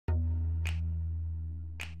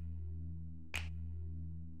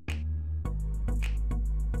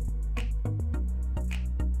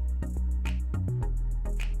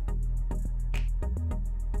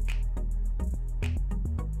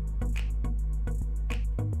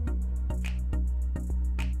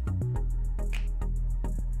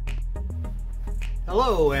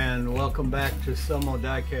Hello and welcome back to Selmo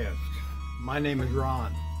Diecast. My name is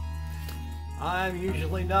Ron. I'm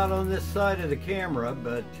usually not on this side of the camera,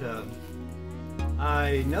 but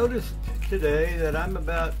I noticed today that I'm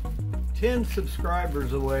about 10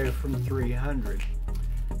 subscribers away from 300.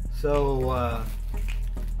 So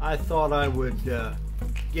I thought I would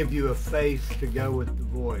give you a face to go with the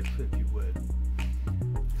voice, if you would.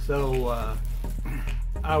 So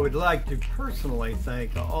I would like to personally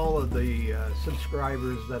thank all of the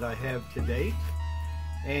subscribers that I have to date,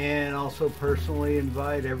 and also personally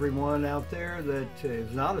invite everyone out there that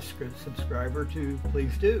is not a subscriber to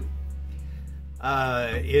please do.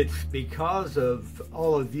 It's because of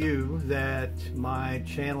all of you that my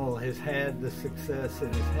channel has had the success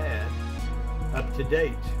it has had up to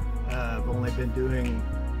date. I've only been doing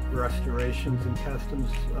restorations and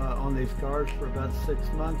customs on these cars for about 6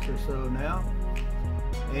 months or so now,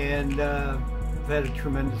 and I've had a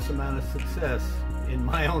tremendous amount of success in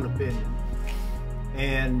my own opinion.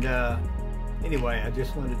 And anyway, I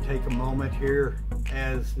just wanted to take a moment here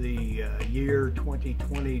as the year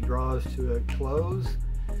 2020 draws to a close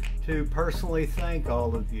to personally thank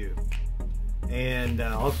all of you. And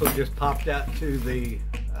also just popped out to the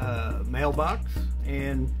mailbox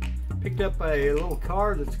and picked up a little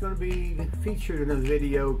car that's going to be featured in a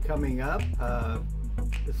video coming up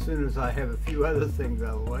as soon as I have a few other things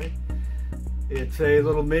out of the way. It's a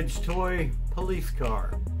little Midge Toy police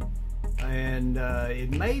car, and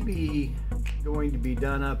it may be going to be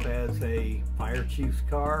done up as a fire chief's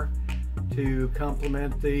car to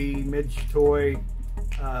complement the Midge Toy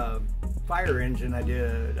fire engine I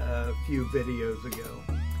did a few videos ago.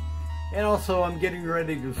 And also I'm getting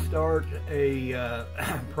ready to start a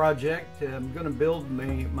project. I'm going to build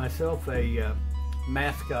myself a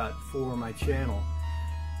mascot for my channel.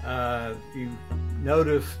 If you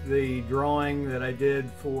noticed the drawing that I did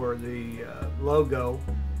for the logo,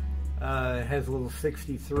 it has a little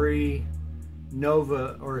 63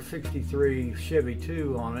 Nova or 63 Chevy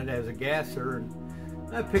 2 on it as a gasser, and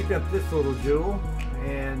I picked up this little jewel,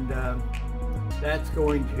 and that's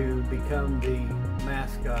going to become the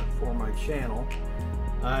mascot for my channel.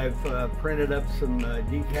 I've printed up some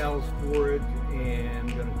decals for it, and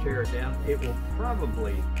I'm going to tear it down. It will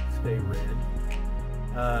probably stay red,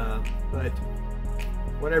 but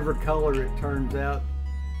whatever color it turns out,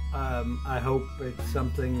 I hope it's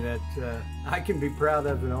something that I can be proud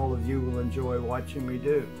of and all of you will enjoy watching me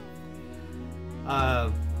do.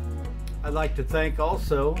 I'd like to thank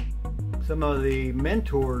also some of the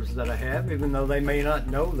mentors that I have, even though they may not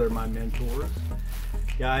know they're my mentors.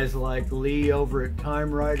 Guys like Lee over at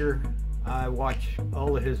Time Rider. I watch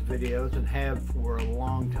all of his videos and have for a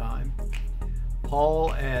long time.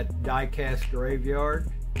 Paul at Diecast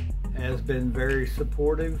Graveyard has been very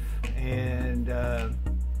supportive, and I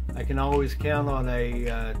can always count on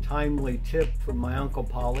a timely tip from my Uncle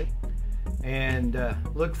Polly, and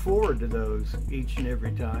look forward to those each and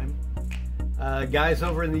every time. Guys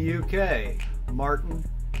over in the UK, Martin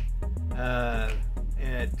at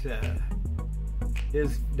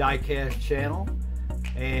his Diecast channel,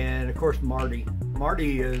 and of course Marty.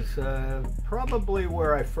 Marty is probably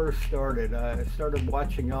where I first started. I started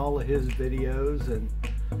watching all of his videos,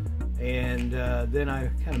 and then I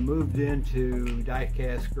kind of moved into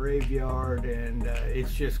Diecast Graveyard, and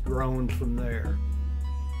it's just grown from there.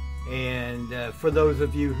 And for those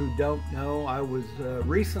of you who don't know, I was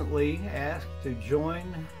recently asked to join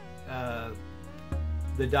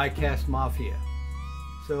the Diecast Mafia.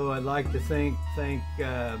 So I'd like to thank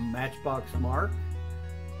Matchbox Mark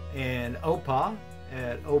and Opa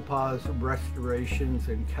at Opa's Restorations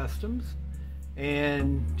and Customs,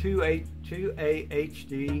 and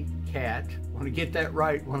 2AHD Cat, I want to get that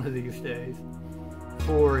right one of these days,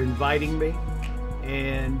 for inviting me.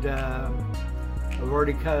 And I've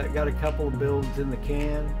already got a couple of builds in the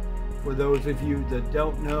can. For those of you that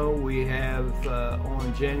don't know, we have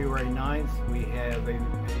on January 9th, we have a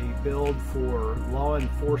build for Law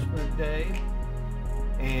Enforcement Day,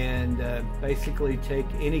 and basically take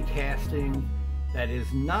any casting that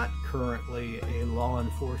is not currently a law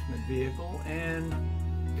enforcement vehicle and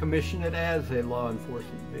commission it as a law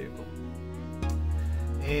enforcement vehicle.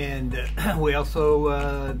 And we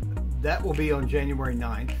also, that will be on January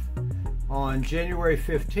 9th. On January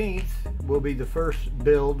 15th will be the first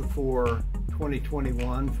build for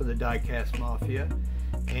 2021 for the Diecast Mafia,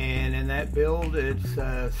 and in that build it's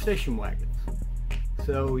station wagons.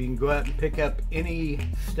 So you can go out and pick up any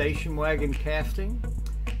station wagon casting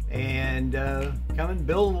and come and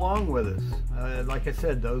build along with us. Like I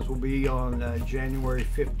said, those will be on January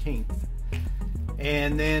 15th.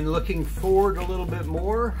 And then looking forward a little bit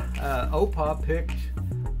more, Opa picked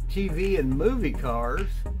TV and movie cars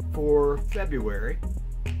for February.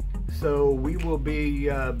 So we will be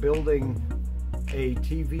building a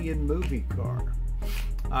TV and movie car.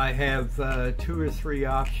 I have 2 or 3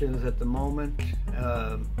 options at the moment.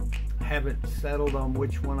 Haven't settled on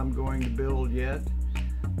which one I'm going to build yet,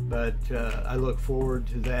 but I look forward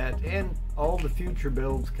to that and all the future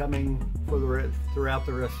builds coming for throughout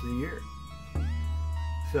the rest of the year.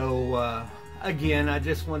 So again, I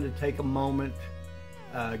just wanted to take a moment,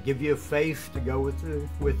 give you a face to go with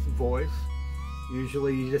the voice.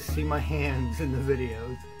 Usually you just see my hands in the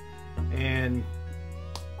videos, and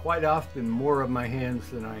quite often more of my hands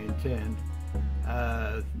than I intend.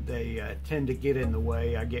 They tend to get in the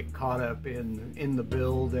way. I get caught up in the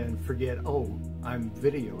build and forget, oh, I'm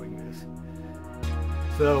videoing this.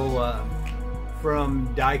 So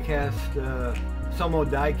from Diecast, Somo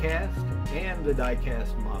Diecast and the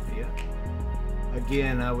Diecast Mafia,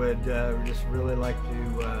 again, I would just really like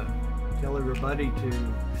to tell everybody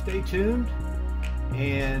to stay tuned,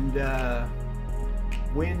 and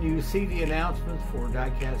when you see the announcements for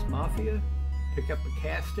Diecast Mafia, pick up a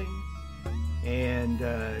casting and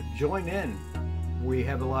join in. We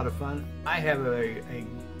have a lot of fun. I have a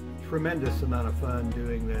tremendous amount of fun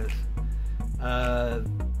doing this.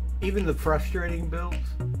 Even the frustrating builds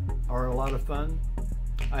are a lot of fun.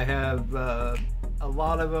 I have a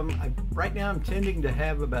lot of them. Right now I'm tending to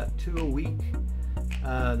have about 2 a week.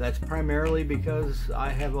 That's primarily because I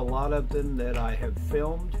have a lot of them that I have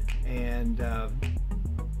filmed, and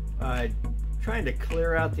I'm trying to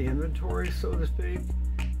clear out the inventory, so to speak,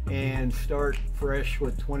 and start fresh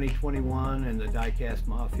with 2021 and the Diecast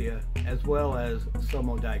Mafia, as well as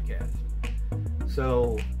Somo Diecast.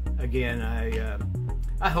 So again,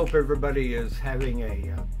 I hope everybody is having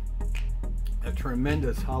a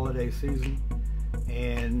tremendous holiday season,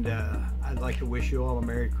 and I'd like to wish you all a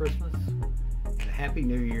Merry Christmas and a Happy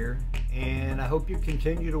New Year, and I hope you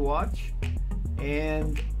continue to watch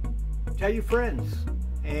and tell your friends,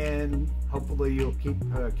 and hopefully you'll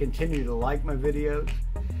continue to like my videos.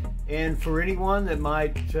 And for anyone that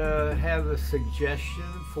might have a suggestion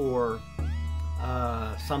for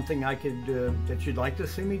something I could that you'd like to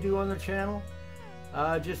see me do on the channel,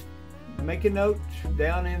 just make a note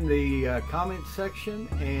down in the comment section,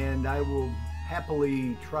 and I will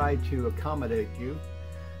happily try to accommodate you.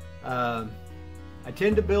 I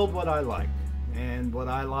tend to build what I like, and what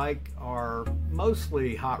I like are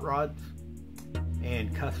mostly hot rods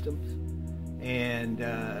and customs. And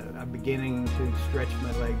I'm beginning to stretch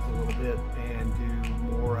my legs a little bit and do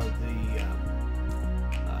more of the,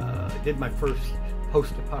 I did my first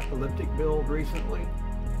post-apocalyptic build recently,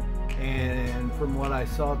 and from what I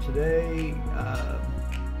saw today,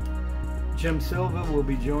 Jim Silva will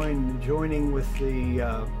be joining with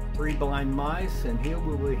the 3 Blind Mice, and he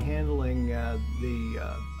will be handling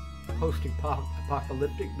the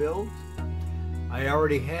post-apocalyptic builds. I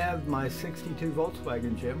already have my 62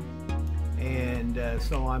 Volkswagen Jim. And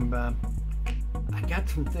so I got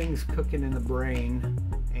some things cooking in the brain,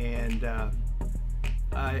 and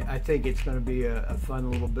I think it's going to be a fun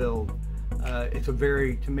little build. It's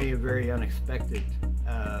to me, a very unexpected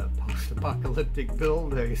post-apocalyptic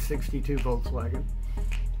build, a 62 Volkswagen.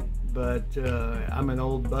 But I'm an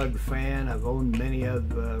old bug fan. I've owned many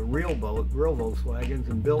of real Volkswagens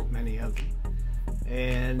and built many of them.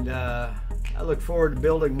 And I look forward to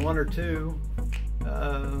building 1 or 2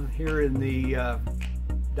 here in the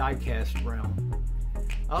diecast realm.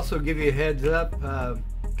 Also, give you a heads up, I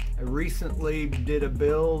recently did a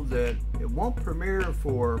build that it won't premiere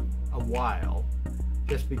for a while,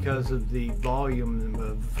 just because of the volume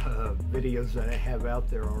of videos that I have out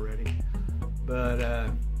there already. But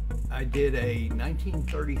I did a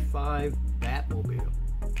 1935 Batmobile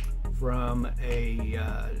from a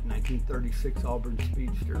 1936 Auburn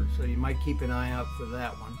Speedster, so you might keep an eye out for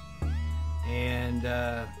that one. And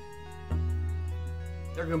there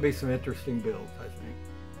are going to be some interesting builds, I think.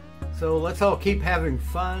 So let's all keep having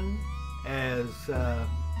fun, as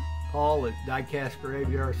Paul at Diecast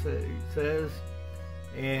Graveyard says,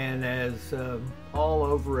 and as Paul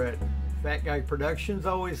over at Fat Guy Productions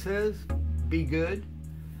always says, be good,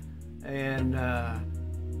 and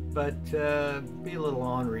but be a little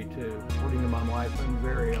ornery too. According to my wife, I'm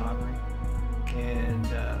very ornery, and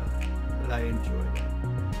but I enjoy that.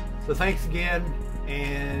 So thanks again,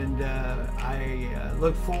 and I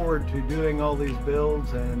look forward to doing all these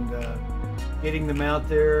builds and getting them out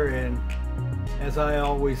there, and as I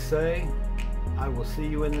always say, I will see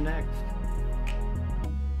you in the next.